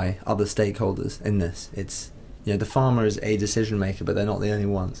galvanised by other stakeholders in this. It's the farmer is a decision maker, but they're not the only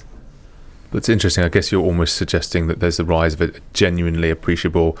ones. That's interesting. I guess you're almost suggesting that there's the rise of a genuinely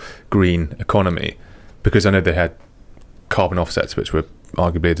appreciable green economy, because I know they had carbon offsets, which were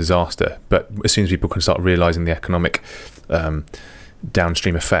arguably a disaster, but as soon as people can start realising the economic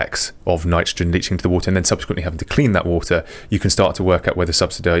downstream effects of nitrogen leaching into the water and then subsequently having to clean that water, you can start to work out where the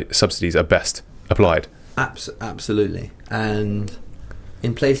subsidies are best applied. Absolutely. And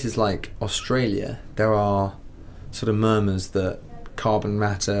in places like Australia, there are sort of murmurs that carbon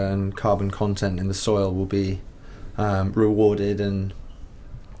matter and carbon content in the soil will be rewarded, and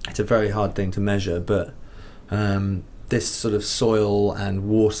it's a very hard thing to measure, but this sort of soil and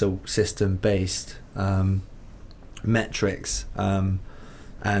water system based metrics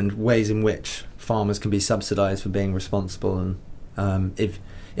and ways in which farmers can be subsidised for being responsible, and if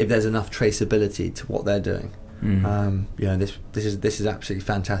there's enough traceability to what they're doing, this is absolutely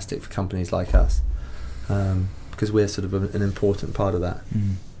fantastic for companies like us, because we're sort of an important part of that.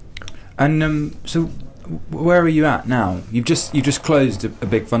 And so where are you at now? You've just closed a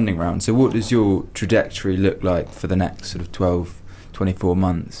big funding round, so what does your trajectory look like for the next sort of 12-24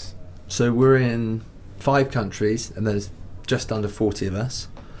 months? So we're in 5 countries, and there's just under 40 of us.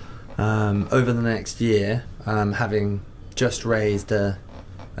 Over the next year, having just raised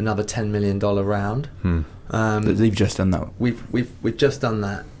another $10 million round. You've just done that. We've just done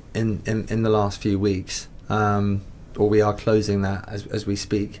that in the last few weeks, or we are closing that as we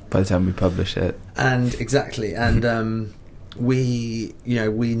speak. By the time we publish it. And exactly, and we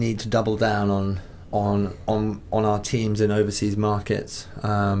need to double down on our teams in overseas markets.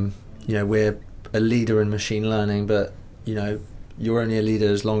 We're a leader in machine learning, but you're only a leader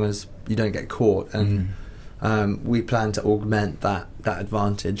as long as you don't get caught, and we plan to augment that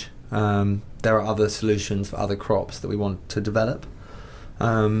advantage. There are other solutions for other crops that we want to develop,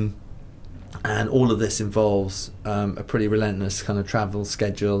 and all of this involves a pretty relentless kind of travel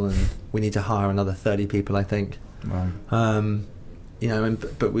schedule, and we need to hire another 30 people, I think. Wow.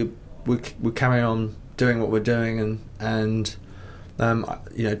 But we're carrying on doing what we're doing, and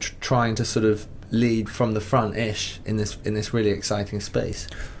trying to sort of lead from the front-ish in this really exciting space.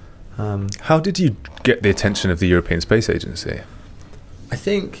 How did you get the attention of the European Space Agency? I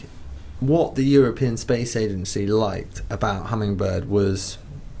think what the European Space Agency liked about Hummingbird was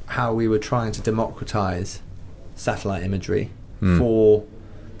how we were trying to democratise satellite imagery for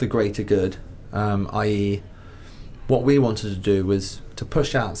the greater good, i.e. what we wanted to do was to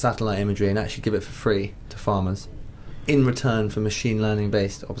push out satellite imagery and actually give it for free to farmers in return for machine learning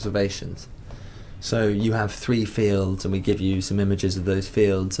based observations. So you have 3 fields, and we give you some images of those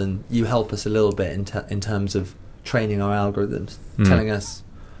fields, and you help us a little bit in terms of training our algorithms, telling us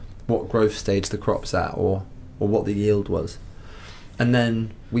what growth stage the crop's at, or what the yield was. And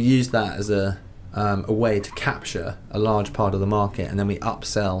then we use that as a way to capture a large part of the market, and then we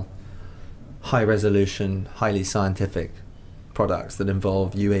upsell high resolution, highly scientific products that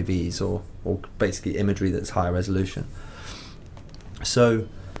involve UAVs or basically imagery that's high resolution. So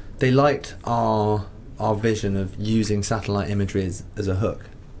they liked our vision of using satellite imagery as a hook,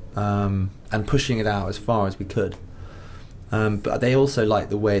 and pushing it out as far as we could. But they also like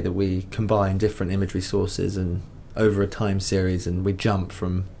the way that we combine different imagery sources and over a time series, and we jump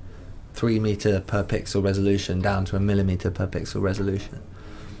from 3 meter per pixel resolution down to a millimeter per pixel resolution.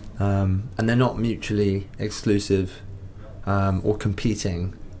 And they're not mutually exclusive or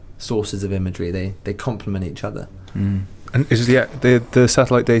competing sources of imagery. They complement each other. And is the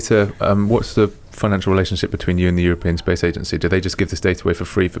satellite data, what's the financial relationship between you and the European Space Agency? Do they just give this data away for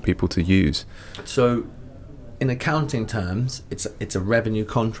free for people to use? So in accounting terms, it's a revenue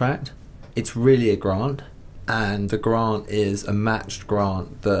contract. It's really a grant, and the grant is a matched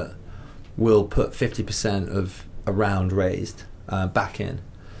grant that will put 50% of a round raised back in.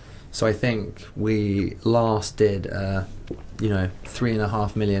 So I think we last did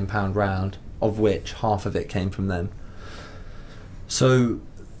 £3.5 million round, of which half of it came from them. So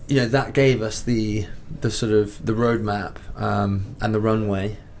that gave us the sort of the roadmap and the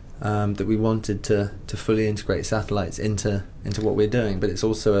runway that we wanted to fully integrate satellites into what we're doing. But it's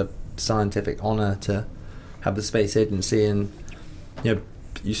also a scientific honour to have the space agency, and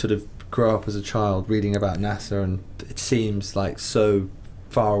you sort of grow up as a child reading about NASA, and it seems like so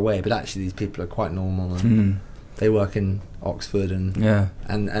far away, but actually these people are quite normal, and they work in Oxford, and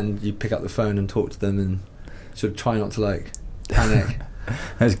you pick up the phone and talk to them and sort of try not to panic.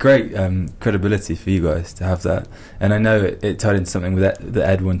 It's great credibility for you guys to have that. And I know it tied into something that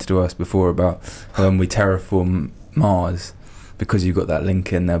Ed wanted to ask before about when we terraform Mars, because you've got that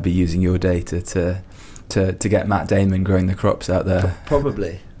link in, they'll be using your data to get Matt Damon growing the crops out there.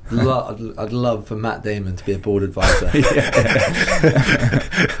 Probably. I'd love for Matt Damon to be a board advisor.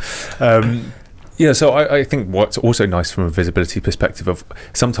 So I think what's also nice from a visibility perspective of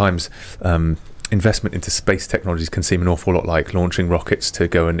sometimes investment into space technologies can seem an awful lot like launching rockets to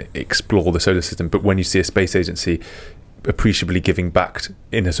go and explore the solar system, but when you see a space agency appreciably giving back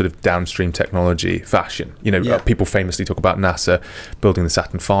in a sort of downstream technology fashion, people famously talk about NASA building the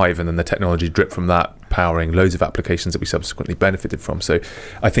Saturn V, and then the technology drip from that powering loads of applications that we subsequently benefited from. So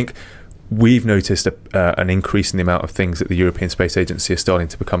I think we've noticed an increase in the amount of things that the European Space Agency is starting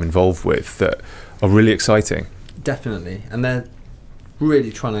to become involved with that are really exciting. Definitely, and they're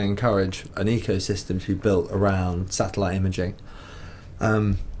really trying to encourage an ecosystem to be built around satellite imaging.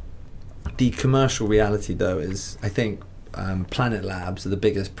 The commercial reality, though, is I think Planet Labs are the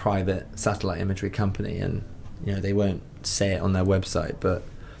biggest private satellite imagery company, and they won't say it on their website, but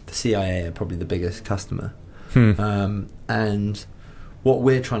the CIA are probably the biggest customer. And what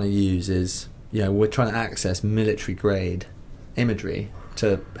we're trying to use is, we're trying to access military grade imagery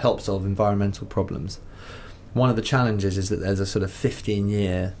to help solve environmental problems. One of the challenges is that there's a sort of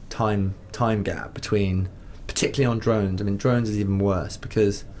 15-year time gap between, particularly on drones. I mean, drones is even worse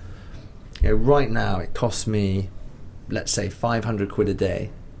because right now it costs me, let's say, 500 quid a day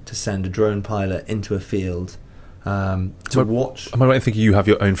to send a drone pilot into a field to watch. Am I right in thinking you have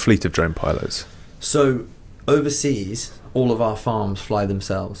your own fleet of drone pilots? So overseas, all of our farms fly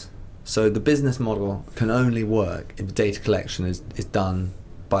themselves. So the business model can only work if data collection is done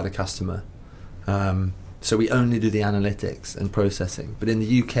by the customer. So we only do the analytics and processing. But in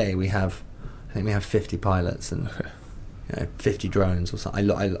the UK, I think we have 50 pilots and 50 drones or something.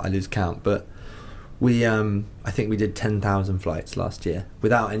 I lose count, but I think we did 10,000 flights last year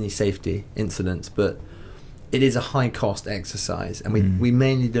without any safety incidents. But it is a high cost exercise, and we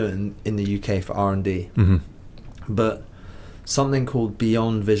mainly do it in the UK for R&D. But something called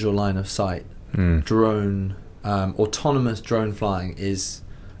beyond visual line of sight drone, autonomous drone flying is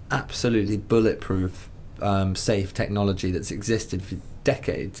absolutely bulletproof, safe technology that's existed for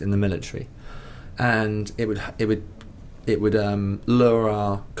decades in the military, and it would lower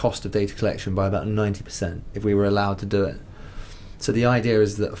our cost of data collection by about 90% if we were allowed to do it. So the idea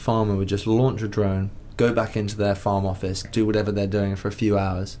is that a farmer would just launch a drone, go back into their farm office, do whatever they're doing for a few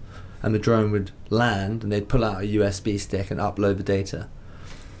hours, and the drone would land, and they'd pull out a USB stick and upload the data.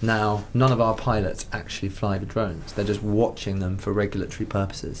 Now, none of our pilots actually fly the drones. They're just watching them for regulatory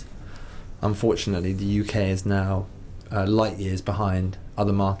purposes. Unfortunately, the UK is now light years behind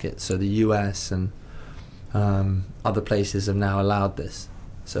other markets. So the US and other places have now allowed this.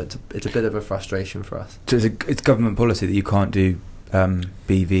 So it's a bit of a frustration for us. So it's government policy that you can't do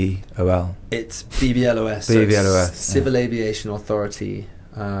BVOL? It's BVLOS. BVLOS. So Civil Aviation Authority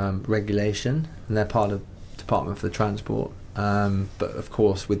regulation, and they're part of Department for the Transport. But of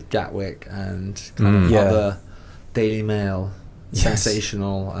course, with Gatwick and other Daily Mail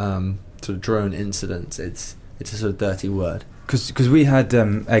sensational sort of drone incidents, it's a sort of dirty word. Because we had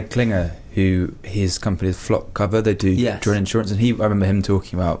Ed Klinger, who his company is Flock Cover. They do drone insurance, and I remember him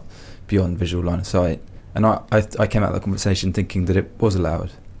talking about beyond visual line of sight. And I came out of the conversation thinking that it was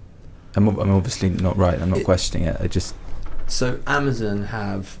allowed. I'm obviously not right. I'm not questioning it. So Amazon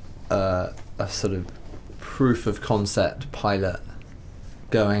have a sort of proof of concept pilot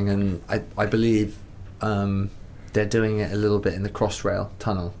going, and I believe they're doing it a little bit in the Crossrail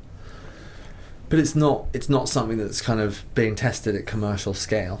tunnel, but it's not something that's kind of being tested at commercial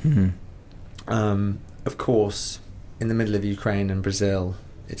scale. Of course, in the middle of Ukraine and Brazil,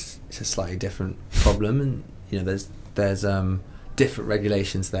 it's a slightly different problem, and there's different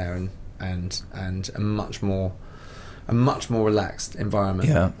regulations there, and a much more relaxed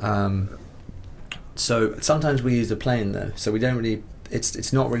environment. So sometimes we use a plane though, so we don't really.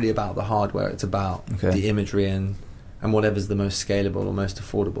 It's not really about the hardware. It's about the imagery and whatever's the most scalable or most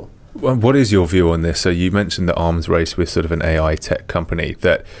affordable. Well, what is your view on this? So you mentioned the arms race with sort of an AI tech company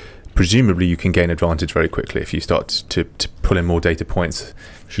that presumably you can gain advantage very quickly if you start to pull in more data points.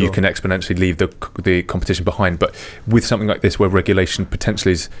 Sure. You can exponentially leave the competition behind. But with something like this where regulation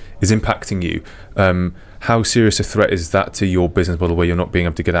potentially is impacting you, how serious a threat is that to your business model where you're not being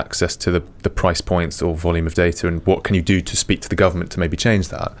able to get access to the price points or volume of data, and what can you do to speak to the government to maybe change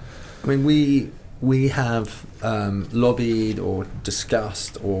that? I mean, we have lobbied or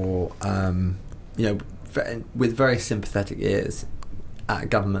discussed or with very sympathetic ears at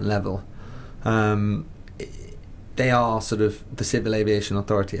government level. They are sort of, the Civil Aviation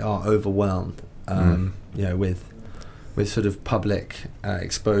Authority are overwhelmed with sort of public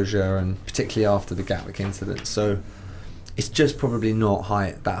exposure, and particularly after the Gatwick incident. So it's just probably not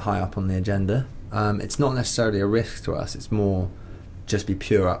that high up on the agenda. It's not necessarily a risk to us, it's more just be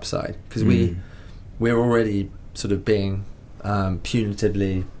pure upside, because we're already sort of being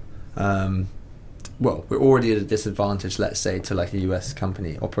punitively we're already at a disadvantage, let's say, to like a US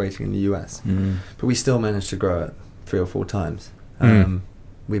company operating in the US, but we still managed to grow it 3 or 4 times.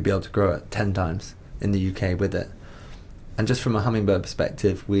 We'd be able to grow it 10 times in the UK with it. And just from a Hummingbird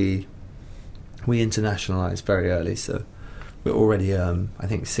perspective, we internationalized very early, so we're already I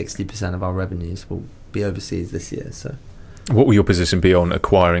think 60% of our revenues will be overseas this year. So what will your position be on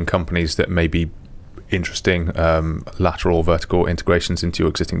acquiring companies that may be interesting lateral or vertical integrations into your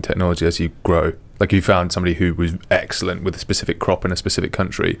existing technology as you grow? Like, you found somebody who was excellent with a specific crop in a specific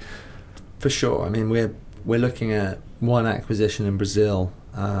country. For sure. I mean, we're looking at one acquisition in Brazil,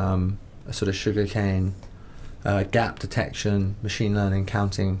 a sort of sugarcane gap detection, machine learning,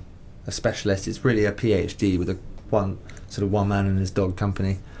 counting, a specialist. It's really a PhD with one man and his dog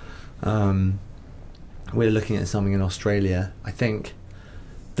company. We're looking at something in Australia. I think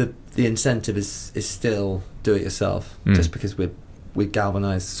the incentive is still do it yourself, just because we've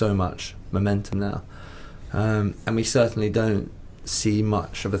galvanized so much momentum now, and we certainly don't see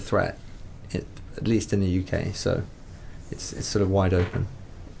much of a threat, at least in the UK. So it's sort of wide open.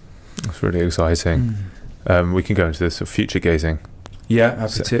 That's really exciting. We can go into this future gazing. Yeah,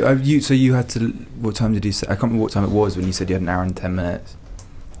 happy to. So you had to. What time did you say? I can't remember what time it was when you said you had an hour and 10 minutes.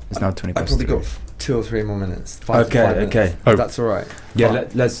 It's now 20 past. I probably got 2 or 3 more minutes. 5 minutes. Okay. Oh, that's all right. Yeah,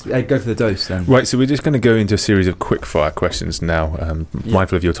 let's go for the dose then. Right, so we're just going to go into a series of quick fire questions now,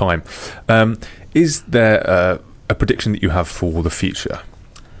 mindful of your time. Is there a prediction that you have for the future?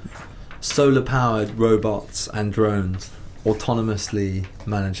 Solar powered robots and drones autonomously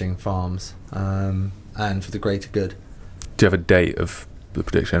managing farms, and for the greater good. Do you have a date of the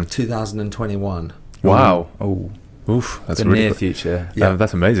prediction? 2021. Wow. Oh. Oof, that's the really near future. Yeah,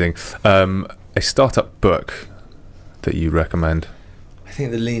 that's amazing. A startup book that you recommend? I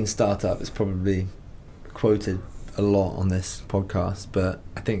think the Lean Startup is probably quoted a lot on this podcast, but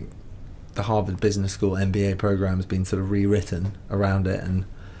I think the Harvard Business School MBA program has been sort of rewritten around it, and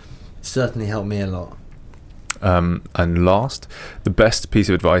certainly helped me a lot. And last, the best piece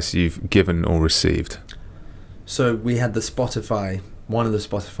of advice you've given or received? So we had one of the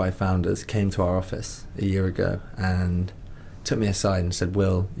Spotify founders came to our office a year ago and took me aside and said,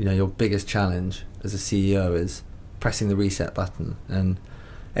 Will, your biggest challenge as a CEO is pressing the reset button, and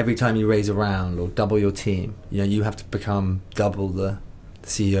every time you raise a round or double your team, you have to become double the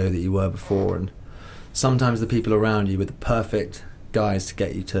CEO that you were before, and sometimes the people around you are the perfect guys to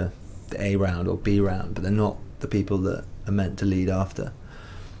get you to the A round or B round, but they're not the people that are meant to lead after.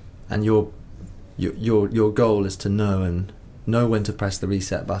 And your goal is to know when to press the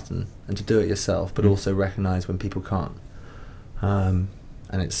reset button and to do it yourself, but also recognize when people can't. And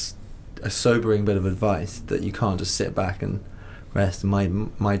it's a sobering bit of advice that you can't just sit back and rest.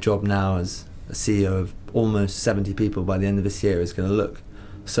 My job now as a CEO of almost 70 people by the end of this year is going to look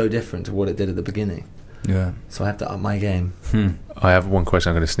so different to what it did at the beginning. Yeah. So I have to up my game. I have one question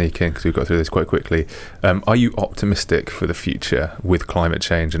I'm going to sneak in because we've got through this quite quickly. Are you optimistic for the future with climate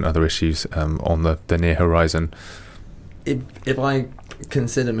change and other issues on the near horizon? If I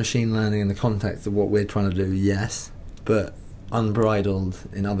consider machine learning in the context of what we're trying to do, yes. But unbridled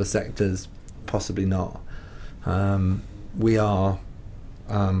in other sectors, possibly not. We are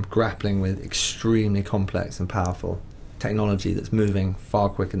grappling with extremely complex and powerful technology that's moving far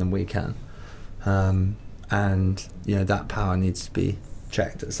quicker than we can, and that power needs to be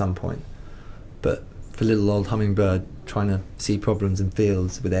checked at some point. But for little old Hummingbird trying to see problems in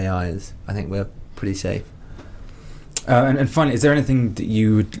fields with AIs, I think we're pretty safe. And finally, is there anything that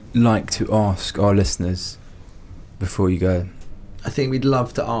you would like to ask our listeners before you go? I think we'd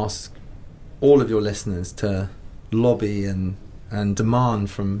love to ask all of your listeners to lobby and demand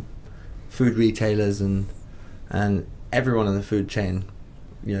from food retailers and everyone in the food chain,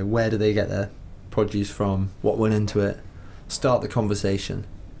 where do they get their produce from, what went into it, start the conversation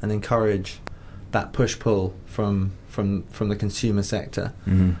and encourage that push-pull from the consumer sector,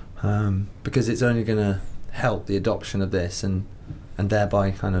 because it's only going to help the adoption of this and thereby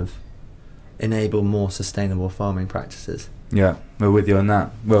kind of enable more sustainable farming practices. Yeah, we're with you on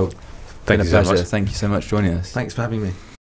that. Well, thank you so much. Thank you so much for joining us. Thanks for having me.